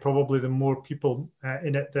why probably the more people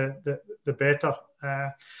in it, the better.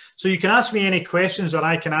 So you can ask me any questions that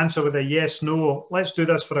I can answer with a yes, no. Let's do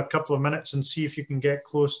this for a couple of minutes and see if you can get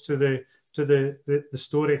close to the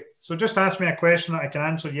story. So just ask me a question that I can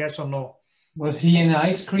answer yes or no. Was he in an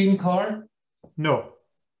ice cream car? No.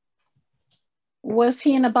 Was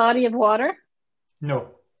he in a body of water?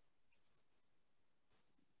 No.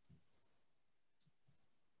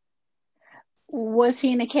 Was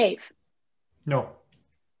he in a cave? No.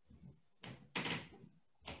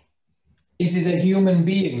 Is it a human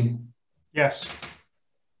being? Yes.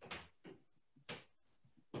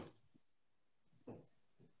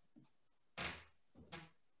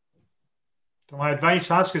 So my advice,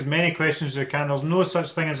 ask as many questions as you can. There's no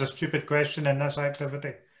such thing as a stupid question in this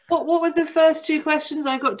activity. What were the first two questions?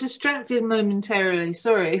 I got distracted momentarily.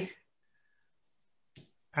 Sorry.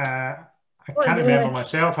 I can't remember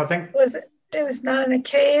myself. I think it was not in a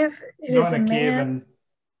cave. It not is in a cave man. and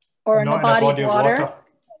Or in a body of water?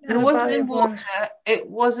 It wasn't in water. It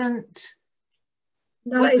wasn't.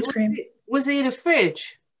 Not ice cream. Was he in a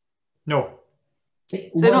fridge? No.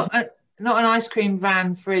 So not an ice cream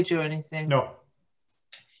van fridge or anything. No.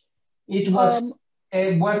 It was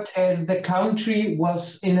the country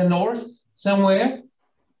was in the north somewhere.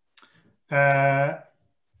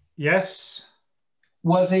 Yes.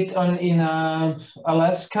 Was it in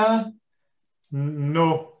Alaska?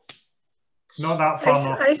 No. Not that far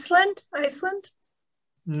north. Iceland?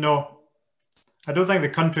 No. I don't think the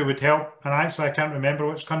country would help. And actually, I can't remember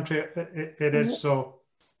which country it is, so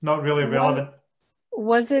not really relevant.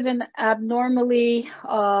 Was it an abnormally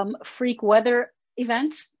freak weather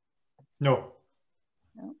event? No.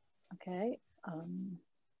 No. Okay.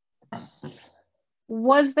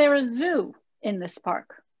 Was there a zoo in this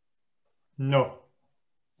park? No.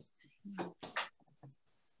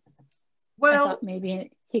 Well, I thought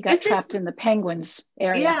maybe he got trapped in the penguins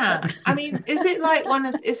area. Yeah, I mean, is it like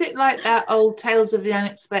that old Tales of the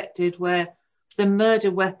Unexpected where the murder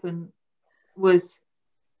weapon was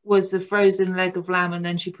the frozen leg of lamb and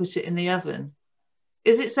then she put it in the oven?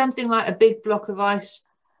 Is it something like a big block of ice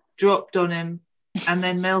dropped on him and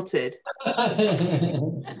then melted?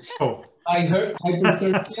 Oh. I heard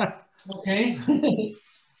okay.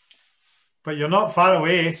 But you're not far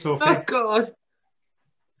away, Sophie. Oh God.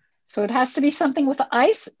 So it has to be something with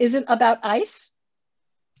ice. Is it about ice?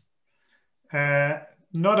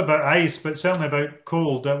 Not about ice, but certainly about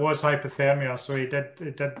cold. It was hypothermia, so he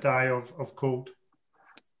did die of cold.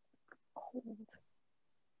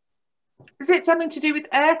 Is it something to do with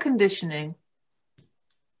air conditioning?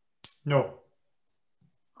 No.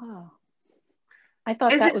 Oh, I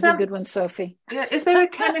thought that was a good one, Sophie. Yeah. Is there a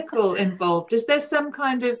chemical involved? Is there some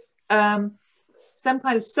kind of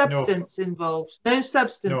substance involved? No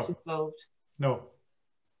substance involved. No.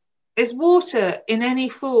 Is water in any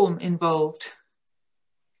form involved?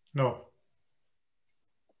 No.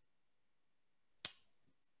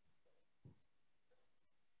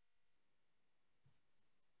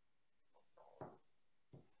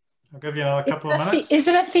 I'll give you another couple of minutes. Is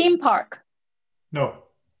it a theme park? No.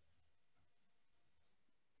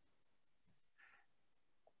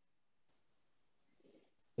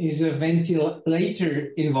 Is a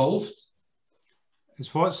ventilator involved?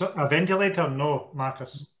 Is what? A ventilator? No,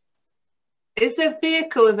 Marcus. Is there a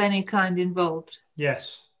vehicle of any kind involved?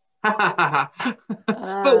 Yes. But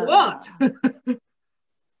what?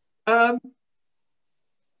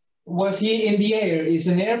 Was he in the air? Is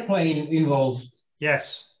an airplane involved?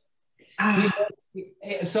 Yes.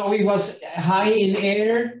 So he was high in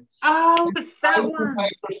air. Oh, it's that one.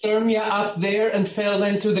 Hypothermia up there and fell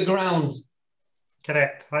then to the ground.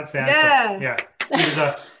 Correct. That's the answer. Yeah.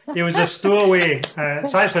 He was a stowaway.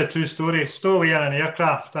 It's actually a true story. Stowaway in an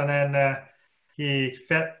aircraft, and then he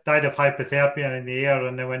died of hypothermia in the air.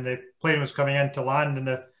 And then when the plane was coming in to land, and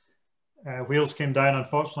the wheels came down,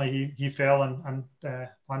 unfortunately, he fell and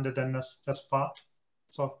landed in this park.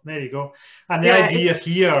 So there you go. And the idea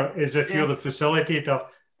here is if you're the facilitator,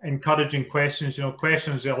 encouraging questions. You know,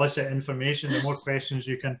 questions elicit information. The more questions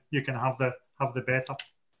you can have, the better.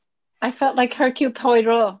 I felt like Hercule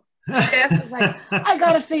Poirot. I was like, I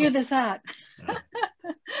got to figure this out.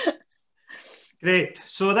 Great.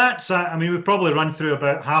 So that's. I mean, we've probably run through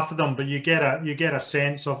about half of them, but you get a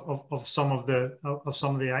sense of some of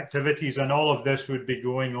the activities, and all of this would be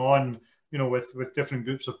going on, you know, with different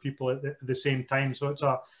groups of people at the same time. So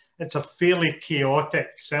it's a fairly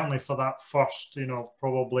chaotic, certainly for that first, you know,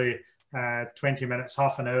 probably 20 minutes,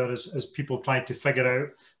 half an hour, as people try to figure out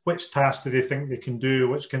which tasks do they think they can do,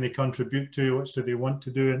 which can they contribute to, which do they want to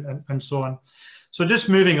do, and so on. So just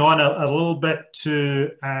moving on a little bit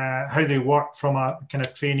to how they work from a kind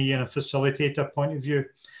of trainee and a facilitator point of view.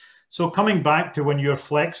 So coming back to when you're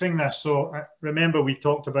flexing this, so remember we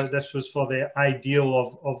talked about this was for the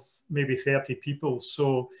ideal of maybe 30 people.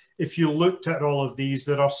 So if you looked at all of these,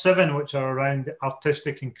 there are 7 which are around the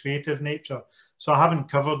artistic and creative nature. So I haven't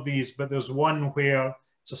covered these, but there's one where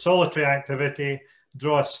it's a solitary activity,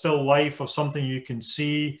 draw a still life of something you can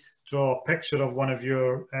see, draw a picture of one of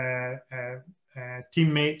your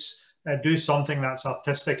teammates, do something that's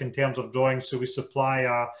artistic in terms of drawing. So we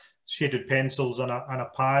supply shaded pencils and a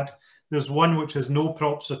pad. There's one which has no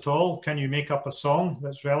props at all. Can you make up a song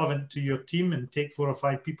that's relevant to your team and take 4 or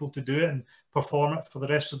 5 people to do it and perform it for the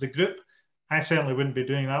rest of the group? I certainly wouldn't be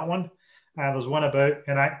doing that one. There's one about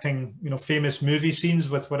enacting, famous movie scenes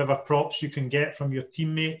with whatever props you can get from your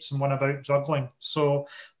teammates, and one about juggling. So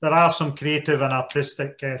there are some creative and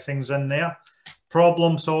artistic things in there.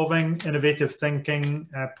 Problem solving, innovative thinking,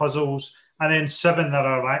 puzzles, and then 7 that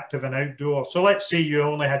are active and outdoor. So let's say you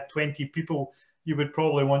only had 20 people, you would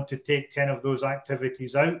probably want to take 10 of those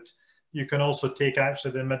activities out. You can also take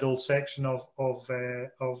actually the middle section of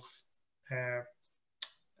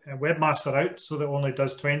Webmaster out, so that only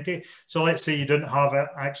does 20. So let's say you didn't have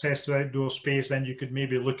access to outdoor space, then you could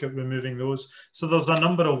maybe look at removing those. So there's a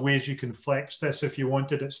number of ways you can flex this. If you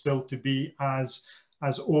wanted it still to be as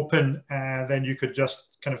open, then you could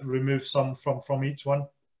just kind of remove some from each one.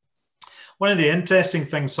 One of the interesting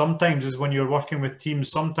things sometimes is when you're working with teams,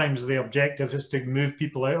 sometimes the objective is to move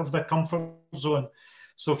people out of their comfort zone.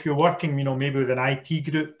 So if you're working, maybe with an IT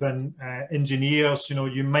group and engineers,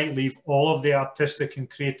 you might leave all of the artistic and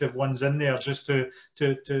creative ones in there just to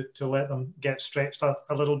let them get stretched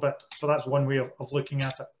a little bit. So that's one way of looking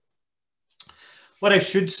at it. What I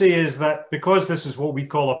should say is that because this is what we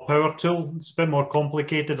call a power tool, it's a bit more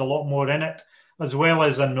complicated, a lot more in it, as well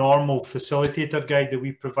as a normal facilitator guide that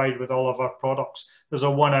we provide with all of our products. There's a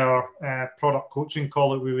 1-hour product coaching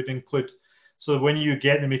call that we would include. So when you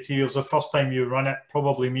get the materials, the first time you run it,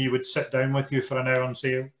 probably me would sit down with you for an hour and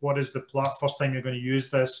say, what is the first time you're going to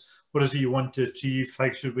use this? What is it you want to achieve?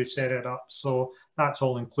 How should we set it up? So that's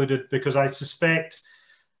all included, because I suspect,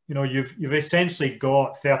 you've essentially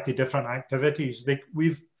got 30 different activities.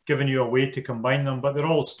 We've given you a way to combine them, but they're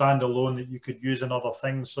all standalone that you could use in other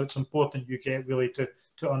things. So it's important you get really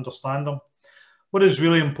to understand them. What is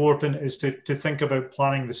really important is to think about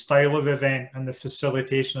planning the style of event and the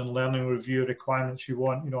facilitation and learning review requirements you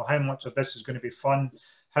want. How much of this is going to be fun?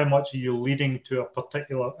 How much are you leading to a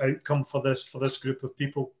particular outcome for this group of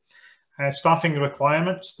people? Staffing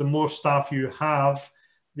requirements. The more staff you have,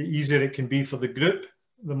 the easier it can be for the group.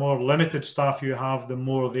 The more limited staff you have, the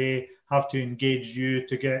more they have to engage you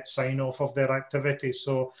to get sign-off of their activity.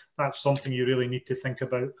 So that's something you really need to think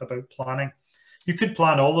about planning. You could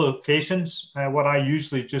plan all the locations. What I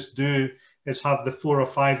usually just do is have the 4 or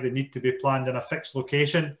 5 that need to be planned in a fixed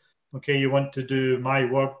location. Okay, you want to do my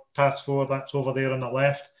work, task 4, that's over there on the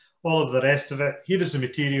left. All of the rest of it, here is the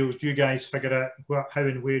materials. You guys figure out how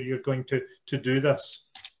and where you're going to do this.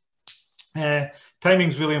 Timing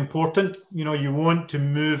is really important. You want to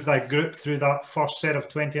move that group through that first set of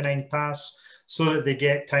 29 tasks so that they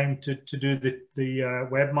get time to do the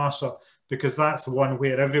webmaster, because that's the one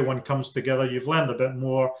where everyone comes together. You've learned a bit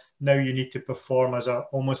more. Now you need to perform as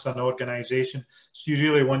almost an organization. So you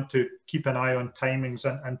really want to keep an eye on timings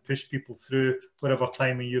and push people through whatever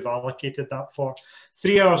timing you've allocated that for.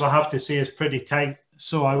 3 hours, I have to say, is pretty tight.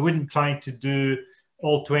 So I wouldn't try to do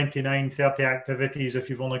all 29, 30 activities if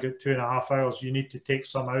you've only got 2.5 hours. You need to take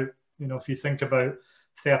some out. If you think about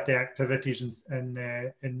 30 activities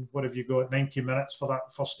in what have you got, 90 minutes for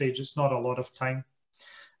that first stage, it's not a lot of time.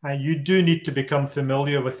 You do need to become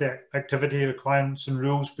familiar with the activity requirements and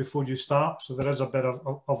rules before you start. So there is a bit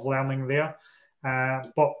of learning there.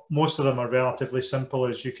 But most of them are relatively simple.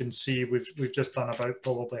 As you can see, we've just done about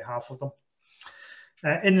probably half of them.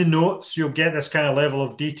 In the notes, you'll get this kind of level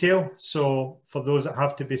of detail. So for those that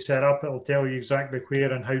have to be set up, it'll tell you exactly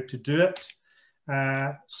where and how to do it.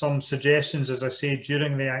 Some suggestions, as I say,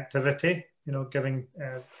 during the activity, giving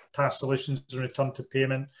task solutions and return to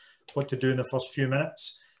payment, what to do in the first few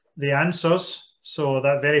minutes. The answers, so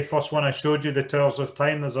that very first one I showed you, the towers of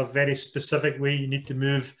time, there's a very specific way you need to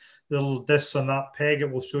move the little discs on that peg.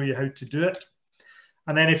 It will show you how to do it.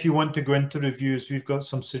 And then if you want to go into reviews, we've got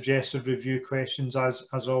some suggested review questions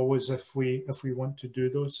as always if we want to do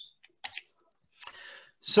those.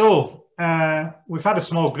 So we've had a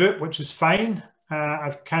small group, which is fine.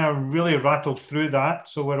 I've kind of really rattled through that.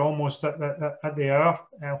 So we're almost at the hour,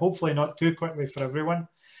 hopefully not too quickly for everyone.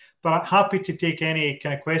 But I'm happy to take any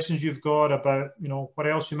kind of questions you've got about, what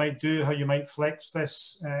else you might do, how you might flex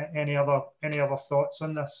this, any other thoughts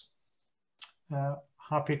on this.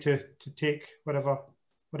 Happy to take whatever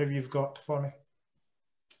you've got for me.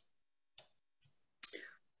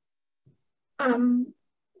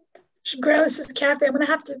 Graham, this is Kathy. I'm going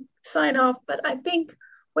to have to sign off, but I think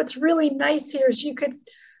what's really nice here is you could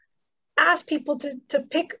ask people to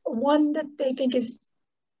pick one that they think is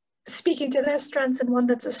speaking to their strengths and one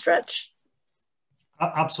that's a stretch.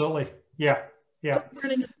 Absolutely. Yeah. Yeah.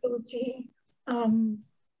 Learning ability,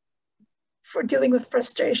 for dealing with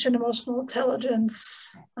frustration, emotional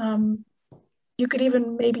intelligence. You could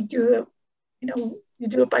even maybe do it, you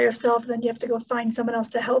do it by yourself, then you have to go find someone else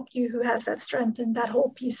to help you who has that strength in that whole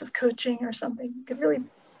piece of coaching or something. You could really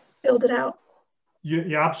build it out.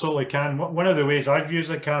 You absolutely can. One of the ways I've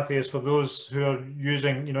used it, Kathy, is for those who are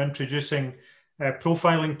using, introducing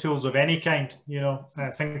profiling tools of any kind,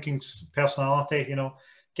 thinking personality,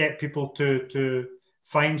 get people to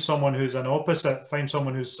find someone who's an opposite, find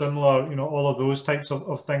someone who's similar, all of those types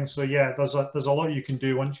of things. So yeah, there's a lot you can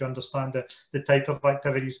do once you understand the type of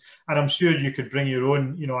activities. And I'm sure you could bring your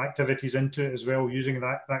own, activities into it as well, using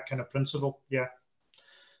that kind of principle. Yeah.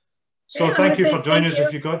 So yeah, thank you for joining us.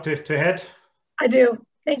 If you got to head. I do.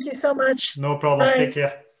 Thank you so much. No problem. Bye. Take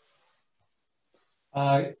care.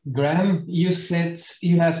 Graham, you said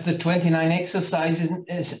you have the 29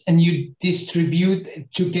 exercises and you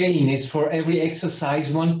distribute to gain is for every exercise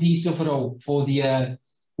one piece of rope for the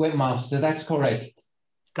webmaster. That's correct.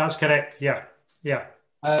 That's correct. Yeah. Yeah.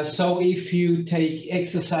 So if you take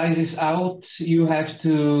exercises out, you have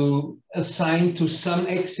to assign to some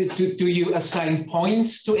do you assign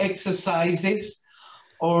points to exercises?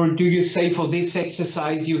 Or do you say for this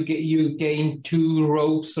exercise you gain 2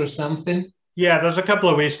 ropes or something? Yeah, there's a couple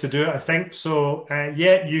of ways to do it, I think. So,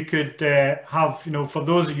 yeah, you could have, for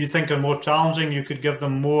those that you think are more challenging, you could give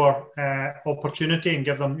them more opportunity and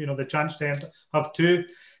give them, the chance to have 2.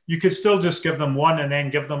 You could still just give them 1 and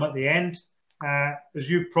then give them at the end. As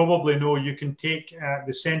you probably know, you can take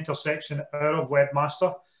the center section out of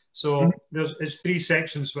Webmaster. So it's 3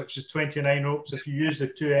 sections, which is 29 ropes. If you use the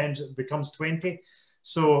 2 ends, it becomes 20.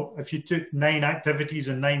 So if you took 9 activities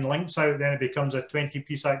and 9 links out, then it becomes a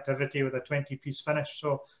 20-piece activity with a 20-piece finish.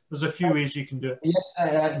 So there's a few ways you can do it.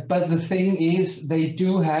 Yes, but the thing is, they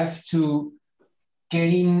do have to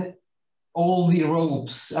gain all the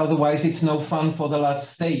ropes. Otherwise, it's no fun for the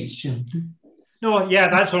last stage. No, yeah,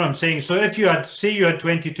 that's what I'm saying. So if you had, say you had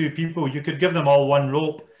 22 people, you could give them all 1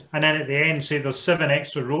 rope. And then at the end, say there's 7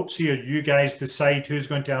 extra ropes here. You guys decide who's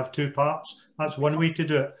going to have 2 parts. That's one way to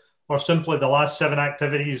do it. Or simply the last 7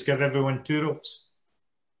 activities, give everyone 2 ropes.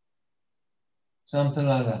 Something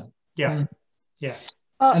like that. Yeah. Yeah.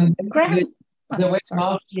 And Graham, the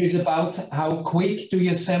webmaster is about how quick do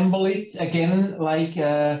you assemble it again, like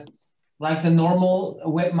the normal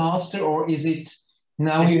webmaster, or is it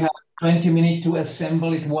now you have 20 minutes to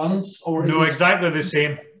assemble it once? Or no, exactly the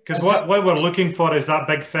same. Because what we're looking for is that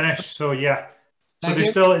big finish. So yeah. So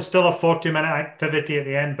it's still a 40-minute activity at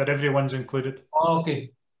the end, but everyone's included.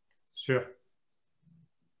 Okay. Sure.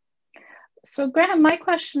 So Graham, my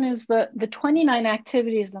question is the 29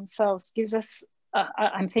 activities themselves gives us,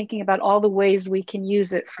 I'm thinking about all the ways we can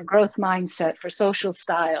use it for growth mindset, for social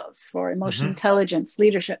styles, for emotional intelligence,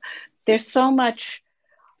 leadership. There's so much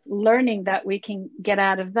learning that we can get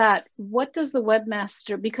out of that. What does the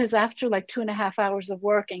webmaster, because after like 2.5 hours of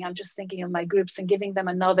working, I'm just thinking of my groups and giving them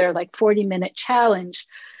another like 40-minute challenge.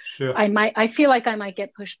 Sure. I feel like I might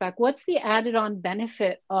get pushed back. What's the added on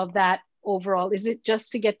benefit of that overall? Is it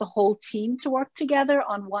just to get the whole team to work together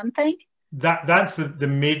on one thing? That's the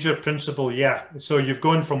major principle, yeah. So you've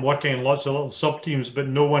gone from working in lots of little sub-teams, but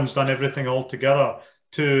no one's done everything all together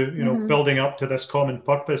to, building up to this common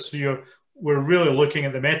purpose. So we're really looking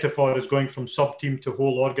at the metaphor as going from sub-team to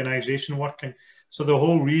whole organization working. So the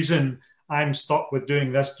whole reason I'm stuck with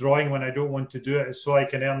doing this drawing when I don't want to do it is so I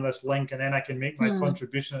can earn this link and then I can make my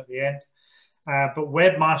contribution at the end. But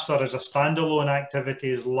Webmaster as a standalone activity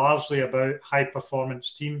is largely about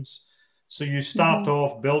high-performance teams. So you start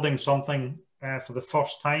off building something for the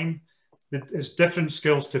first time. It's different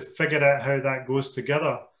skills to figure out how that goes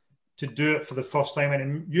together to do it for the first time.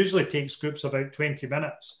 And it usually takes groups about 20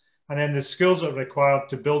 minutes. And then the skills that are required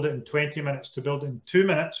to build it in 20 minutes, to build it in 2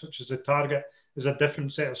 minutes, which is the target, is a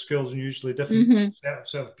different set of skills and usually different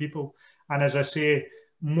set of people. And as I say,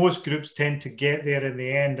 most groups tend to get there in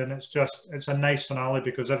the end, and it's a nice finale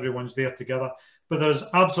because everyone's there together. But there's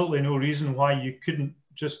absolutely no reason why you couldn't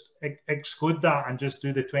just exclude that and just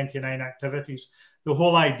do the 29 activities. The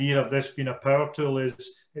whole idea of this being a power tool is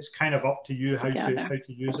it's kind of up to you how to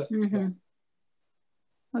use it.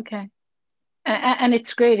 Okay. And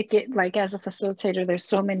it's great, like as a facilitator, there's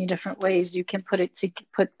so many different ways you can put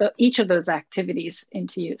each of those activities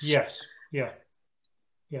into use. Yes, yeah.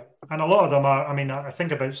 Yeah, and a lot of them are, I mean, I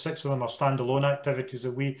think about 6 of them are standalone activities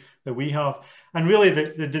that we have. And really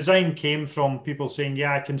the design came from people saying,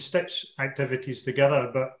 yeah, I can stitch activities together,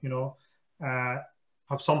 but, you know,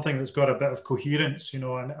 have something that's got a bit of coherence, you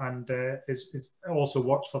know, and it also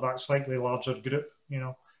works for that slightly larger group, you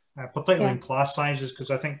know, particularly in class sizes,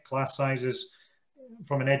 because I think class sizes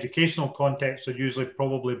from an educational context are usually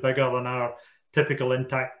probably bigger than our typical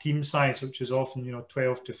intact team size, which is often, you know,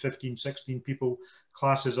 12 to 15, 16 people.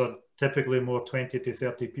 Classes are typically more 20 to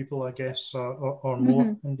 30 people, I guess, or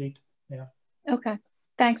more, indeed. Yeah. Okay.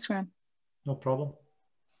 Thanks, Graham. No problem.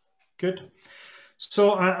 Good.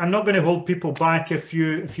 So I'm not going to hold people back if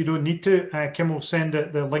you don't need to. Kim will send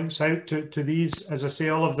the links out to these. As I say,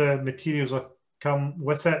 all of the materials that come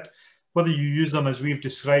with it, whether you use them as we've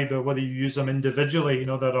described or whether you use them individually, you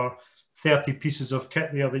know, there are 30 pieces of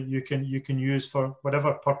kit there that you can use for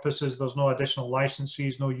whatever purposes. There's no additional license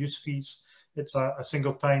fees, no use fees. It's a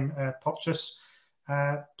single time purchase.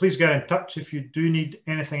 Please get in touch if you do need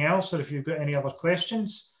anything else or if you've got any other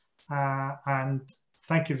questions. And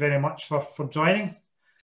thank you very much for joining.